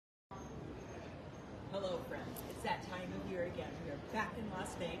friends, it's that time of year again. We are back in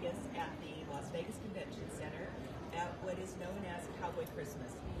Las Vegas at the Las Vegas Convention Center at what is known as Cowboy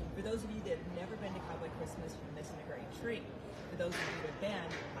Christmas. For those of you that have never been to Cowboy Christmas, you're missing a great treat. For those of you that have been,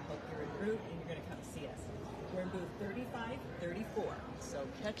 I hope you're en route and you're going to come see us. We're in booth 3534. So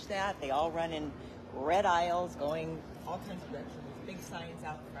catch that. They all run in red aisles going all kinds of directions. Big signs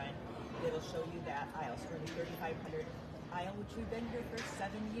out front. It'll show you that aisle. So we're in the 3500 aisle, which we've been here for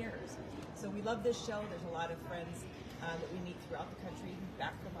 7 years. So we love this show. There's a lot of friends that we meet throughout the country,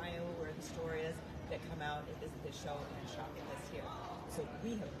 back from Iowa where the store is, that come out and visit this show and shop with us here. So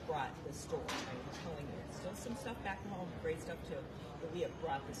we have brought the store. I'm telling you, still some stuff back home, great stuff too, but we have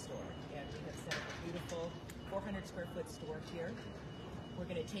brought the store. And we have set up a beautiful 400 square foot store here. We're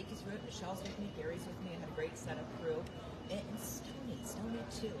going to take you through it. Michelle's with me, Gary's with me. I have a great setup crew. And Stoney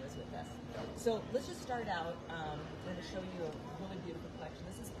too is with us. So let's just start out. I'm going to show you a really beautiful collection.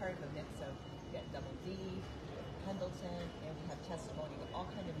 This is part of a mix of, we got Double D, Pendleton, and we have Testimony, all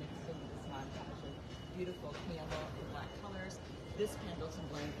kind of mixed into this montage of beautiful camel and black colors. This Pendleton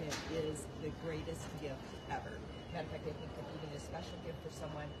blanket is the greatest gift ever. Matter of fact, I think that even a special gift for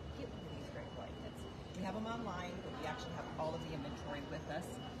someone, get one of these great blankets. We have them online, but we actually have all of the inventory with us.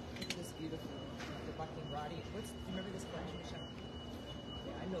 Look at this beautiful, the bucking Roddy. Do you remember this collection, Michelle?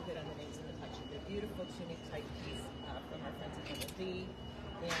 Yeah, I'm no good on the names of the collection. The beautiful tunic type piece from our friends at Double D.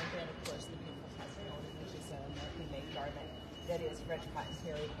 And then, of course, the beautiful Testimony, which is a American made garment that is French cotton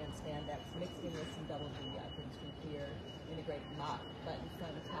terry and spandex mixed in with some Double D things through here in a great mock button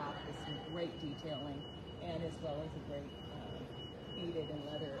front and top with some great detailing, and as well as a great beaded and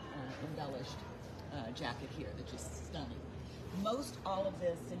leather embellished jacket here that's just stunning. Most all of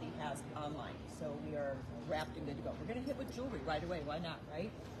this Cindy has online, so we are wrapped and good to go. We're going to hit with jewelry right away. Why not,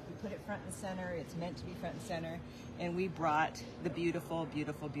 right? We put it front and center. It's meant to be front and center. And we brought the beautiful,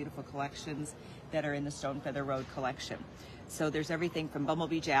 beautiful, beautiful collections that are in the Stone Feather Road collection. So there's everything from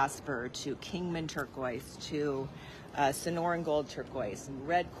Bumblebee Jasper to Kingman Turquoise to Sonoran Gold Turquoise and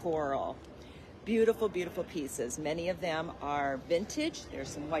Red Coral. Beautiful, beautiful pieces. Many of them are vintage. There's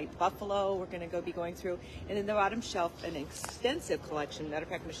some white buffalo we're going to be going through. And in the bottom shelf, an extensive collection. Matter of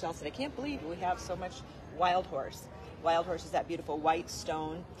fact, Michelle said, I can't believe we have so much Wild Horse. Wild Horse is that beautiful white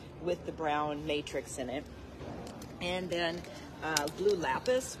stone with the brown matrix in it. And then blue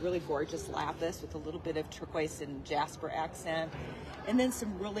lapis, really gorgeous lapis with a little bit of turquoise and jasper accent. And then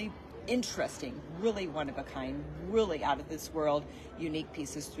some really interesting, really one-of-a-kind, really out-of-this-world, unique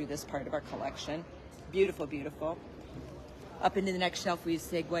pieces through this part of our collection. Beautiful, beautiful. Up into the next shelf, we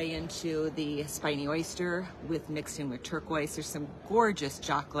segue into the spiny oyster with mixed in with turquoise. There's some gorgeous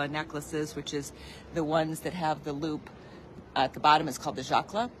jacla necklaces, which is the ones that have the loop at the bottom. It's called the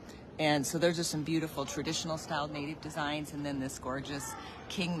jacla. And so those are some beautiful traditional style native designs, and then this gorgeous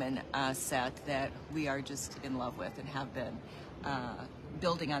Kingman set that we are just in love with and have been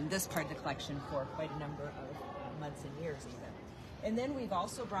building on this part of the collection for quite a number of months and years even. And then we've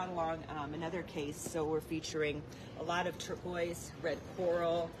also brought along another case, so we're featuring a lot of turquoise, red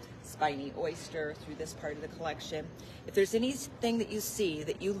coral, spiny oyster through this part of the collection. If there's anything that you see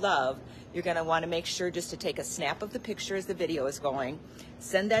that you love, you're going to want to make sure just to take a snap of the picture as the video is going,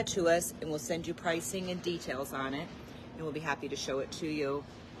 send that to us, and we'll send you pricing and details on it, and we'll be happy to show it to you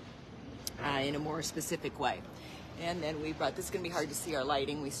in a more specific way. And then we brought, this is going to be hard to see our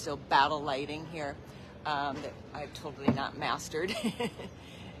lighting, we still battle lighting here that I've totally not mastered.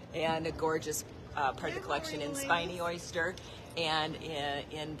 And a gorgeous part of the collection in spiny oyster and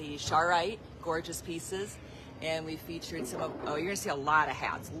in the Charite, gorgeous pieces. And we featured some of, oh, you're going to see a lot of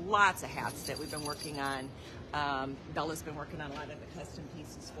hats, lots of hats that we've been working on. Bella's been working on a lot of the custom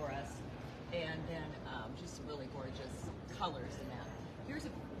pieces for us. And then just some really gorgeous colors in that. Here's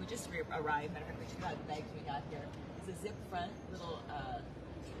we just arrived, matter of fact, we just got the bags we got here. It's a zip front little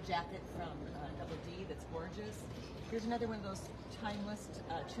jacket from Double D that's gorgeous. Here's another one of those timeless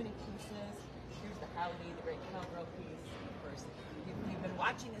tunic pieces. Here's the Howdy, the great cowgirl piece. Of course, if you've been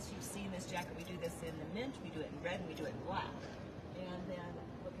watching us, you've seen this jacket. We do this in the mint, we do it in red, and we do it in black. And then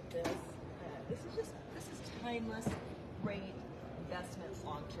look at this. This is timeless, great investment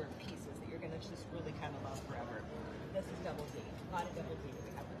long-term pieces that you're going to just really kind of love forever. This is Double D, a lot of Double D that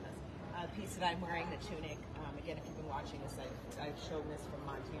we have with us. Piece that I'm wearing, the tunic. Again, if you've been watching this, I've shown this from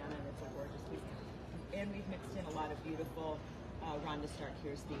Montana, and it's a gorgeous piece. And we've mixed in a lot of beautiful Rhonda Stark.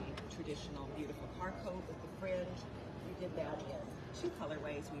 Here's the traditional beautiful car coat with the fringe. We did that in 2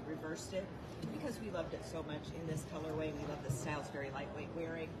 colorways. We reversed it because we loved it so much in this colorway. We love the style. It's very lightweight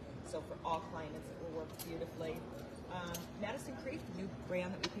wearing. So for all climates, it will work beautifully. Madison Creek, the new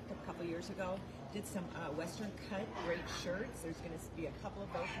brand that we picked up a couple years ago, did some Western cut great shirts. There's going to be a couple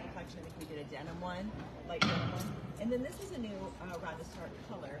of those in the collection. I think we did a denim one, light denim one. And then this is a new Rhonda Stark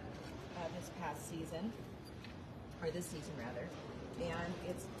color this past season, or this season rather. And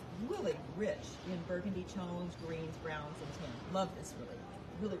it's really rich in burgundy tones, greens, browns, and tan. Love this really.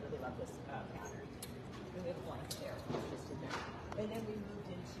 Really, really love this pattern. And we have a blanket there, just in there. And then we moved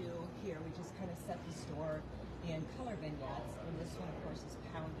into here. We just kind of set the store in color vignettes. And this one, of course, is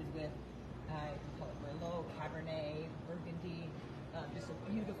pounded with, you can call it Merlot, Cabernet, Burgundy. Just a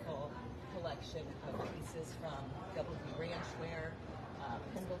beautiful collection of pieces from Double D Ranchwear,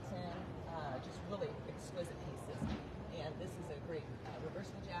 Pendleton. Just really exquisite pieces. And this is a great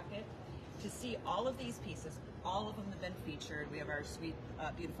reversible jacket. To see all of these pieces, all of them have been featured. We have our sweet,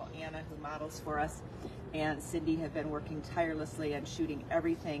 beautiful Anna who models for us, and Cindy have been working tirelessly on shooting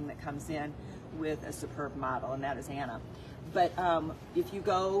everything that comes in with a superb model, and that is Anna. But if you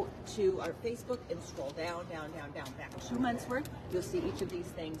go to our Facebook and scroll down, back 2 months worth, you'll see each of these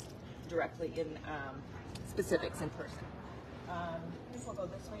things directly in specifics in person. I think we'll go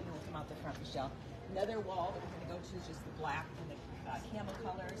this way and then we'll come out the front, Michelle. Another wall that we're going to go to is just the black and the camel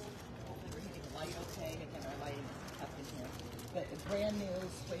colors. Hopefully we're hitting light okay. Again, our lighting is tough in here. But a brand new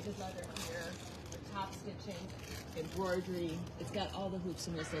suede leather here, the top stitching, embroidery. It's got all the hoops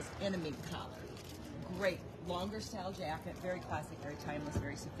and whistles and a mink collar. Great, longer style jacket, very classic, very timeless,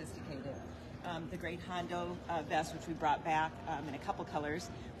 very sophisticated. The great Hondo vest, which we brought back in a couple colors.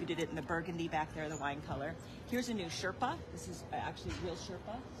 We did it in the burgundy back there, the wine color. Here's a new Sherpa. This is actually real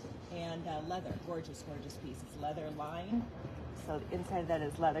Sherpa. And leather, gorgeous, gorgeous piece. It's leather lined. So the inside of that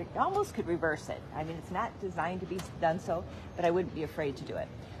is leather. You almost could reverse it. I mean, it's not designed to be done so, but I wouldn't be afraid to do it.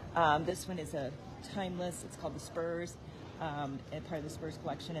 This one is a timeless, it's called the Spurs, and part of the Spurs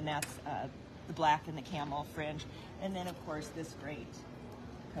collection, and that's the black and the camel fringe. And then, of course, this great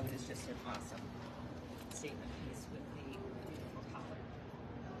coat is just an awesome statement piece with the beautiful collar.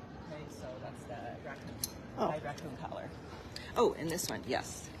 Okay, so that's the raccoon collar. Oh, and this one,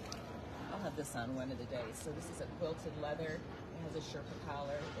 yes. I'll have this on one of the days. So this is a quilted leather. It has a Sherpa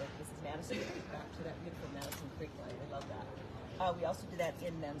collar. This is Madison Creek, back to that beautiful Madison Creek line. I love that. We also do that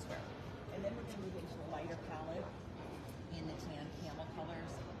in menswear. And then we're going to move into a lighter palette in the tan camel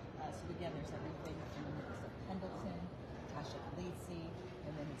colors. So again, there's everything from the mix of Pendleton, Tasha Lacey,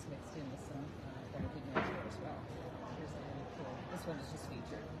 and then it's mixed in with some dark menswear as well. Here's a really cool. This one is just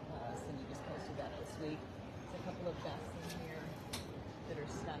featured. Cindy just posted that this week. There's a couple of vests in here that are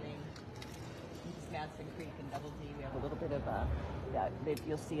stunning. This is Madison Creek and Double D. We have a little bit of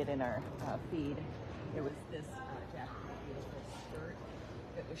you'll see it in our feed. There was this jacket, beautiful skirt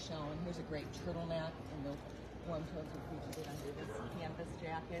that was shown. Here's a great turtleneck in the warm tones. We featured it under this canvas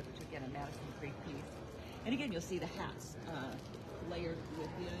jacket, which again a Madison Creek piece. And again, you'll see the hats layered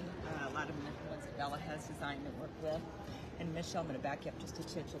within. A lot of them are the ones that Bella has designed and worked with. And Michelle, I'm going to back you up just a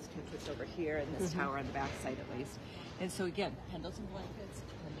titch. Let's catch what's over here in this tower on the back side at least. And so again, Pendleton blankets,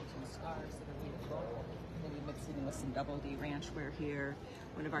 Pendleton scarves that are beautiful. And then you mix it in with some Double D Ranchwear here.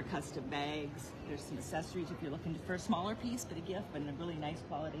 One of our custom bags. There's some accessories if you're looking for a smaller piece, but a gift, but in a really nice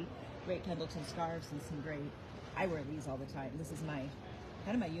quality. Great Pendleton scarves and some great, I wear these all the time. This is my,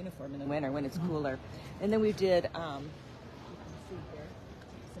 kind of my uniform in the winter when it's cooler. And then we did, you can see here,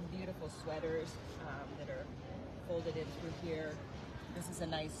 some beautiful sweaters that are folded in through here. This is a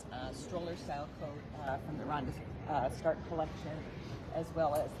nice stroller style coat from the Rhonda Stark collection, as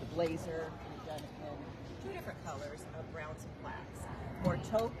well as the blazer. We've done it in 2 different colors of browns and blacks. More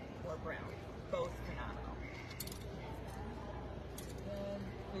taupe or brown, both phenomenal. And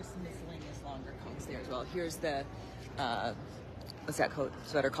there's some miscellaneous longer coats there as well. Here's the, what's that coat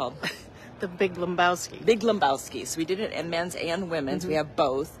sweater called? The Big Lebowski. Big Lebowski. So we did it in men's and women's. We have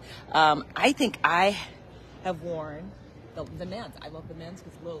both. I think I have worn the men's. I love the men's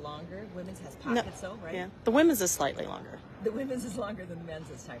because it's a little longer. Women's has pockets though, right? Yeah. The women's is slightly longer. The women's is longer than the men's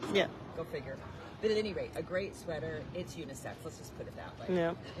this time. So yeah. Go figure. But at any rate, a great sweater. It's unisex. Let's just put it that way.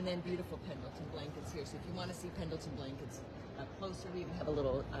 Yeah. And then beautiful Pendleton blankets here. So if you want to see Pendleton blankets closer, we even have a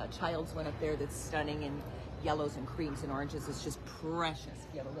little child's one up there that's stunning in yellows and creams and oranges. It's just precious.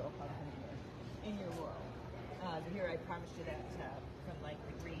 You have a little pumpkin in your world. Here I promised you that from like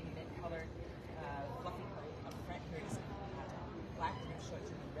the green mint colored fluffy coat up front. Here is black and it shows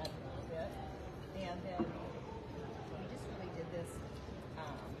you the red a little bit. And then we just really did this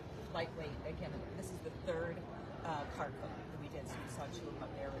lightweight. Again, this is the 3rd car coat that we did. So you saw 2 of them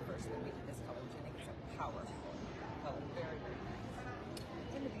up there reversed. Then we did this color, which I think is a powerful color. Very, very nice.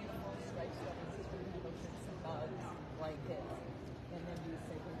 And the beautiful striped sweaters, some bugs, blankets, and then we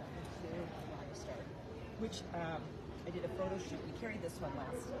say we're number 2 Rhonda Stark, which I did a photo shoot. We carried this one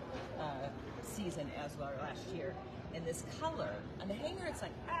last season as well, or last year. And this color, on the hanger it's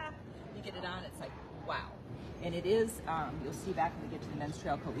like, you get it on, it's like, wow. And it is, you'll see back when we get to the men's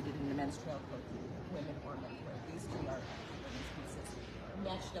trail coat, we did it in the men's trail coat, women or men wear. These two are women's pieces.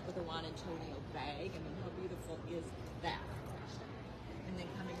 Matched up with a Juan Antonio bag. I mean, how beautiful is that? And then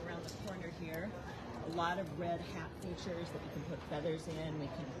coming around the corner here, a lot of red hat features that we can put feathers in. We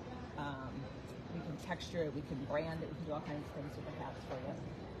can texture it, we can brand it, we can do all kinds of things with the hats for you.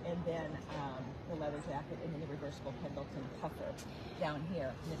 And then the leather jacket, and then the reversible Pendleton puffer down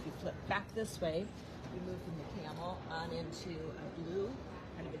here. And if you flip back this way, we move from the camel on into a blue,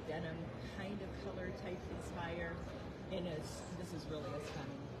 kind of a denim kind of color type inspire. And this is really a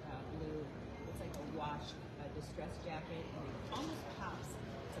stunning blue. It's like a wash distressed jacket, and it almost pops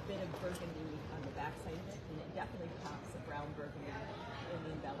a bit of burgundy on the back side of it, and it definitely pops a brown burgundy in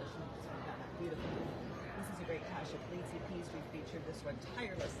the embellishment. So we've got that beautiful. This is a great Tasha Fleecy piece. We featured this one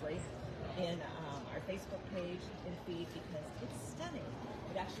tirelessly in our Facebook page and feed because it's stunning.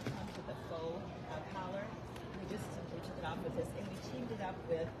 It actually comes with a faux collar. We just simply took it off with this, and we teamed it up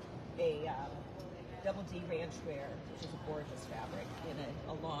with a double D ranch wear, which is a gorgeous fabric in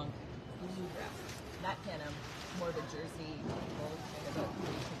a long blue dress. Not denim, more of a jersey, kind of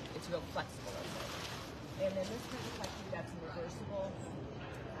it's real flexible. And then this kind of collection, we've got some reversible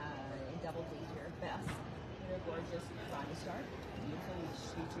in double D here, best. They're gorgeous. Ronnie Stark, beautiful. We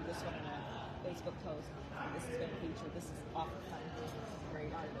just featured this one on a Facebook post. This is going to feature. This is awful fun. Great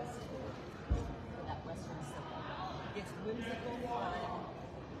artist for that Western simple. It's whimsical, fun,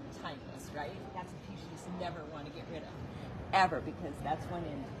 timeless, right? That's a piece you just never want to get rid of, ever, because that's one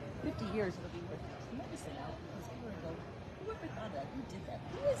in 50 years it'll be worth noticing out because people are going, whoever thought of that? Who did that?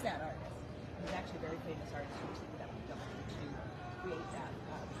 Who is that artist? He's actually a very famous artist who teamed up with Double D to create that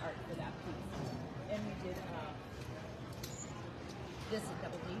art for that piece. And we did this at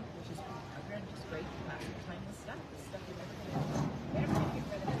Double D, which is again just great, classic, timeless stuff. This stuff you're never going to get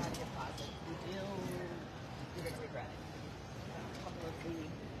rid of it out of your closet. You're going to regret it. A couple of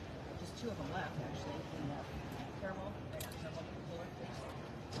just two of them left actually in the thermal, they're not thermal,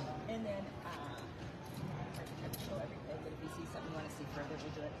 and then I can show everything, but if you see something you want to see further,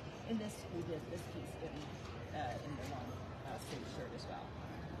 we'll do it. In this, we did this piece in the long sleeve shirt as well.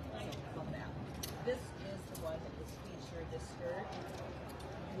 So, on that. This is the one that was featured, this skirt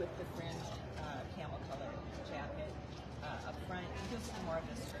with the fringed camel color jacket up front. You'll see more of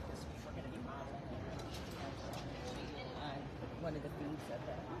this shirt this week. We're going to be modeling one of the feeds of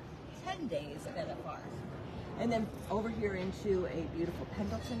the 10 days of NFR. And then over here into a beautiful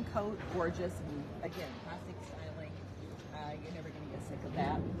Pendleton coat, gorgeous, and again, classic styling. You're never going to get sick of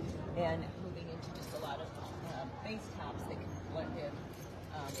that. And moving into just a lot of base tops that can blend in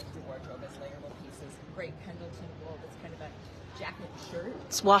into your wardrobe as layerable pieces. Great Pendleton wool. It's kind of a jacket shirt.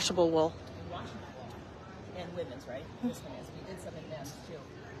 It's washable wool. And washable wool. And women's, right? This one is. We did some in men's too.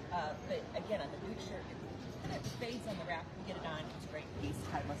 But again, on the boot shirt, it fades on the rack. We get it on. It's a great piece.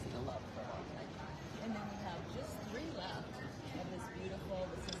 Timeless and love for a long time. And then we have just 3 left of this beautiful,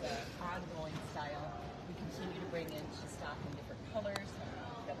 this is an ongoing style. We continue to bring into stock in different colors,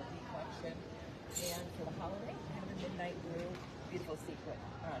 Double D collection. And for the holiday, kind of a midnight blue, beautiful sequin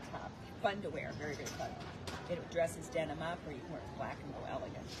top. Fun to wear, very, very fun. It dresses denim up, or you can wear it black and go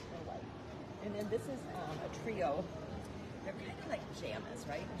elegant or white. And then this is a trio. They're kind of like pajamas,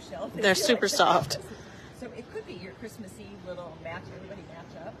 right, Michelle? They're super soft. So it could be your Christmas Eve little match, everybody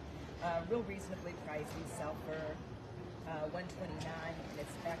match up. Real reasonably priced. These sell for $129, and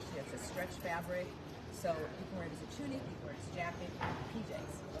it's a stretch fabric. So you can wear it as a tunic, you can wear it as a jacket,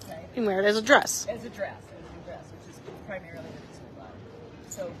 PJs. Okay. You can wear it as a dress. As a dress, which is primarily the reason we bought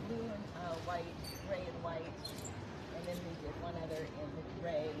it. So blue and white, gray and white, and then we did one other in the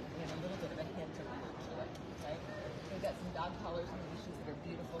gray and a little bit of a hint of blue to it. Okay. We've got some dog collars and leashes that are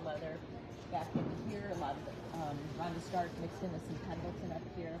beautiful leather. Back in here, a lot of the Rhonda Stark mixed in with some Pendleton up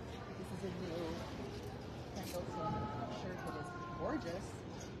here. This is a new Pendleton shirt that is gorgeous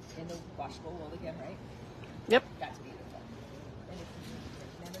in the washable wool again, right? Yep. That's beautiful. And it's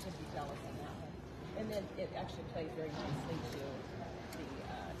never going to be jealous on that one. And then it actually plays very nicely to the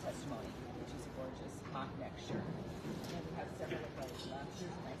testimony, which is a gorgeous mock neck shirt. And we have several of those left.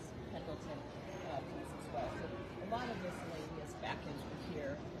 Here's a nice Pendleton piece as well. So a lot of miscellaneous back in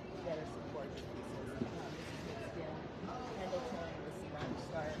here that are some gorgeous pieces. This is mixed in Pendleton, this is Ron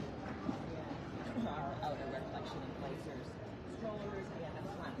Stark, and our outerwear collection in blazers, strollers, and a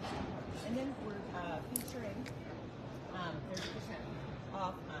fun. And then we're featuring 30%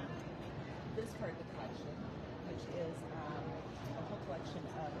 off on this part of the collection, which is a whole collection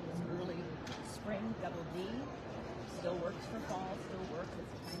of this early spring Double D. So still works for fall, still works.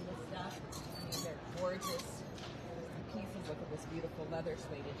 It's timeless stuff. I mean, they're gorgeous pieces. Look at this beautiful leather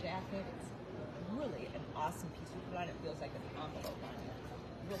suede jacket. It's really an awesome piece. You put on it, feels like an envelope on it.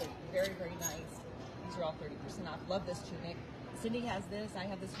 Really very, very nice. These are all 30% off. Love this tunic. Cindy has this. I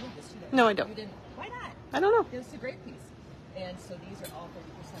have this. You have this tunic. No, I don't. You didn't. Why not? I don't know. It's a great piece. And so these are all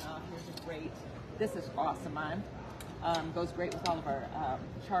 30% off. Here's a great. This is awesome on. Goes great with all of our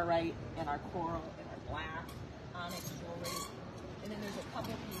charrite and our coral and our black onyx jewelry. And then there's a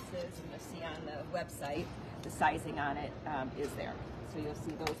couple pieces, and you'll see on the website, the sizing on it is there. So you'll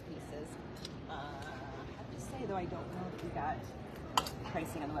see those pieces. I have to say, though, I don't know if we got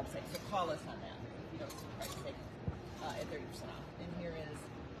pricing on the website, so call us on that if you don't see pricing at 30% off. And here is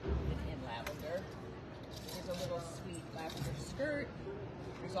an in lavender. There's a little sweet lavender skirt.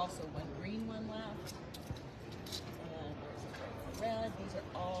 There's also one green one left. And there's a bright red. These are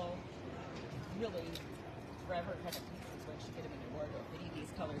all really forever kind of pieces once you get them in your wardrobe. If any of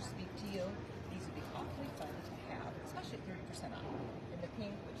these colors speak to you, these would be awfully fun to have, especially at 30% off. In the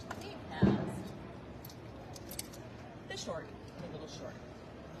pink, which the pink has the shorty, the little shorty.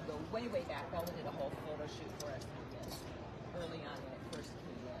 Go way, way back. Bella did a whole photo shoot for us early on when it first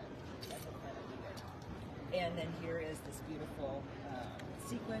came in. That's a kind of weird. And then here is this beautiful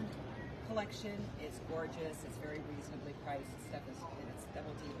sequin collection. It's gorgeous. It's very reasonably priced. This stuff is, it's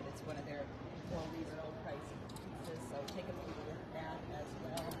double D, but it's one of their more reasonable price pieces. So take a peek at that as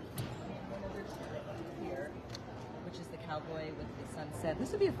well. And one other shirt here, which is the cowboy with the sunset.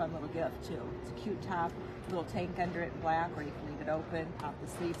 This would be a fun little gift too. It's a cute top, a little tank under it in black, or you can leave it open, pop the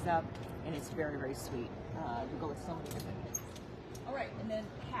sleeves up, and it's very, very sweet. To go with so many different things. All right, and then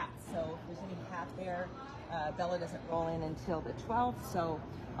hats. So if there's any hat there, Bella doesn't roll in until the 12th, so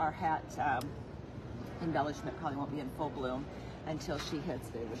our hat embellishment probably won't be in full bloom until she hits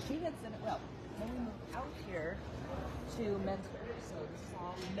there. But she hits in it well. Then we move out here to menswear. So this is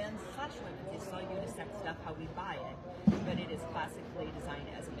all men's / women's. It's all unisex stuff, how we buy it, but it is classically designed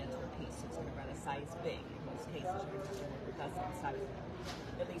as a menswear piece. So it's going to run a size big. In most cases, you're going to run with us on size,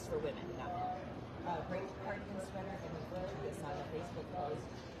 at least for women, not men. Great cardigan sweater, and we featured this on a Facebook post.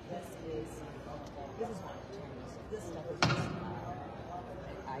 This is one of the terms. This stuff is just,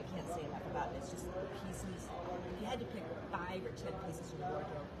 I can't say enough about it. It's just the pieces. If you had to pick 5 or 10 pieces in your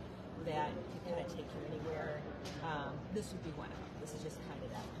wardrobe that could kind of take you anywhere, this would be one of them. This is just kind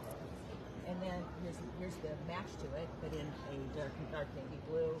of that. And then here's the match to it, but in a dark navy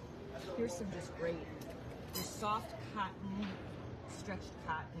blue. Here's some just great, this soft cotton, stretched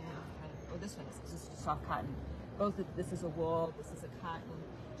cotton. Oh, this one is soft cotton. This is a wool, this is a cotton.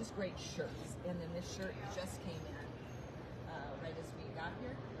 Just great shirts. And then this shirt just came in right as we got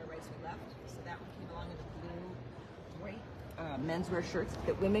here, or right as we left. So that one came along in the blue. Great menswear shirts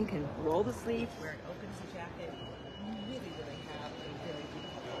that women can roll the sleeve, wear it open as a jacket. You really, really have a very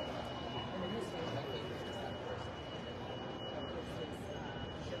beautiful look. And then this one is my favorite. This is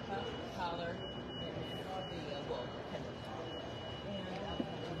Sherpa collar and the wool pendant.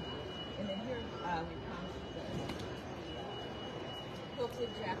 And then here we come the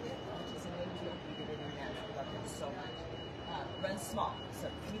quilted jacket, which is a new deal. We did it international. We love it so much. Runs small, so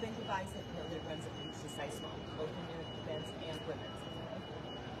anybody who buys it knows that it runs at least a size small, both in men's and women's.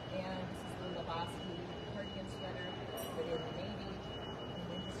 And this is the Lebowski cardigan sweater, but in the navy. And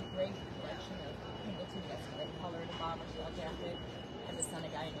then just a great collection of Pendleton. That's a great color in a bomber shell jacket. And the son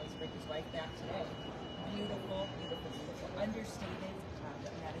of guy knows bring his wife back today. Beautiful, beautiful, beautiful. Understated. The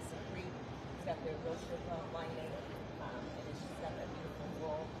Madison Creek. It's got the real Sherpa lining, and it's just got that beautiful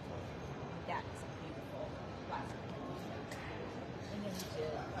wool. That is a beautiful plastic. And then we did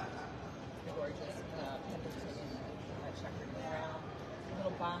the gorgeous Pendleton checkered brown, a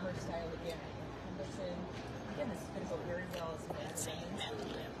little bomber style again. Pendleton. Again, this is going to go very well as a men's name.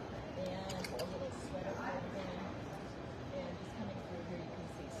 And a little sweater cardigan. And just coming through here, you can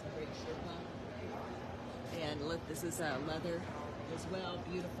see some great Sherpa. And look, this is leather as well,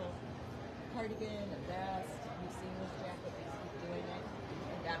 beautiful cardigan, a vest. You've seen this jacket, they keep doing it.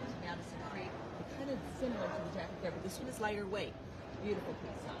 And down to Madison Creek, kind of similar to the jacket there, but this one is lighter weight. Beautiful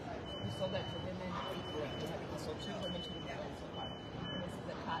piece on. We sold that to women equally. We sold 2 women, 2 men so far. And this is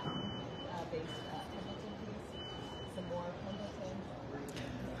a cotton based Pendleton piece. Some more Pendleton.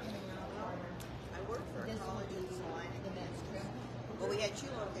 I worked for a college in Salina. The men's trim. Well, we had 2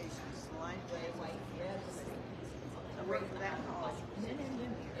 locations, Salina Gray, white, yes. I worked for that college. And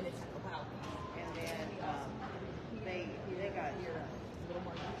it's wow. And then they got here A little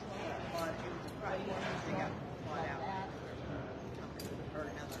more neutral. it was a private one. They got bought out by a company or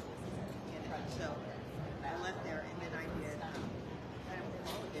another. And so I left there, and then I did I don't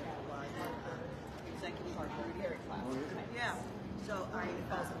know what it was. Executive Very classy.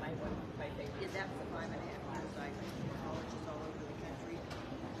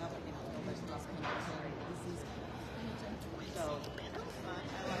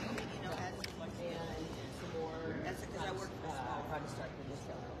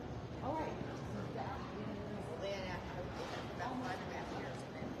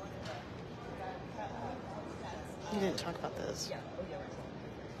 You didn't talk about this. Yeah. Oh, yeah.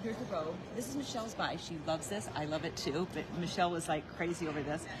 Here's the robe. This is Michelle's buy. She loves this. I love it too. But Michelle was like crazy over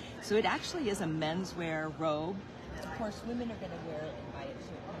this. So it actually is a menswear robe. Of course, women are going to wear it and buy it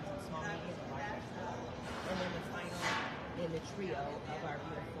too. It comes in small, medium, and large. And then the final in the trio of our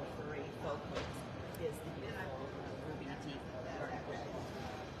beautiful furry faux coats is the beautiful ruby deep dark red.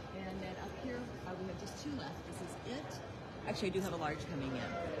 And then up here, we have just 2 left. This is it. Actually, I do have a large coming in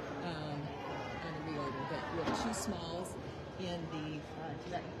on the reorder, but we have 2 smalls in the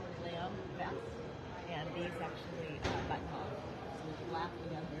Tibet lamb vest, and these actually button off. So the black we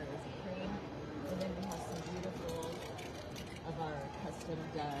have here is a cream, and then we have some beautiful of our custom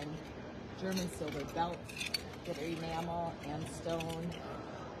done German silver belts that are enamel and stone.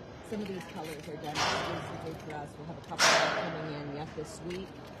 Some of these colors are done exclusively for us. We'll have a couple more coming in yet this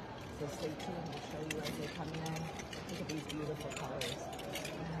week, so stay tuned. We'll show you as they come in. Look at these beautiful colors.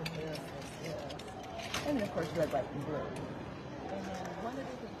 This. And then of course red, white, and blue. And then one other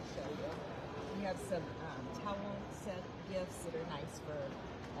thing to show you, we have some towel set gifts that are nice for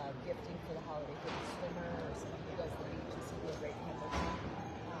gifting for the holiday for the swimmer or someone who does the beach. This would be a great Pemberton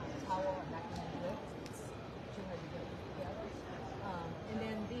towel, and that can be gift. It's 200 gifts together. And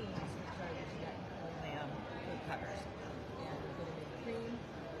then these, which are the Tibetan lamb food covers. And we're going to make cream,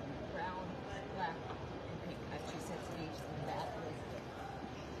 brown, black, and pink. I have 2 cents of each, and that is it.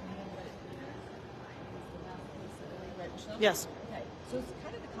 And then what is the last piece of the right, Michelle? Yes. Okay, so it's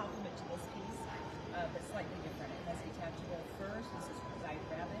kind of the complement to this piece, but slightly different. It has detachable furs. This is from dyed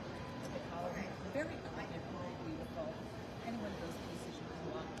rabbit. The collar, very elegant, very beautiful. Any one of those pieces you can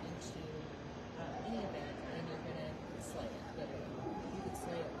walk into any event and you're going to slay it. Literally. You could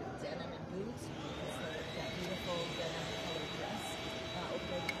slay it with denim and boots. You can slay it with that beautiful denim colored dress.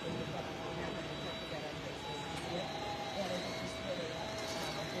 Over when you've got the hand and you put that on your face, you see it. And it's just really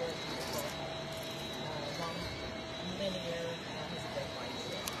a very beautiful, long, linear, has a big white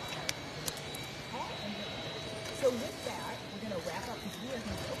shirt. So with that, we're going to wrap up because we are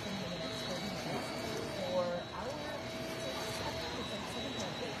going to open in the next 30 minutes for our 7.8.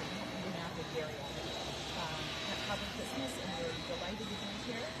 We have to carry on it. Happy Christmas, and we're delighted to be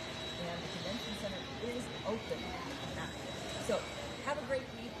here. And the convention center is open at 9. So have a great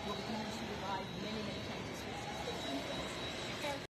week. We'll be coming to you live many, many times.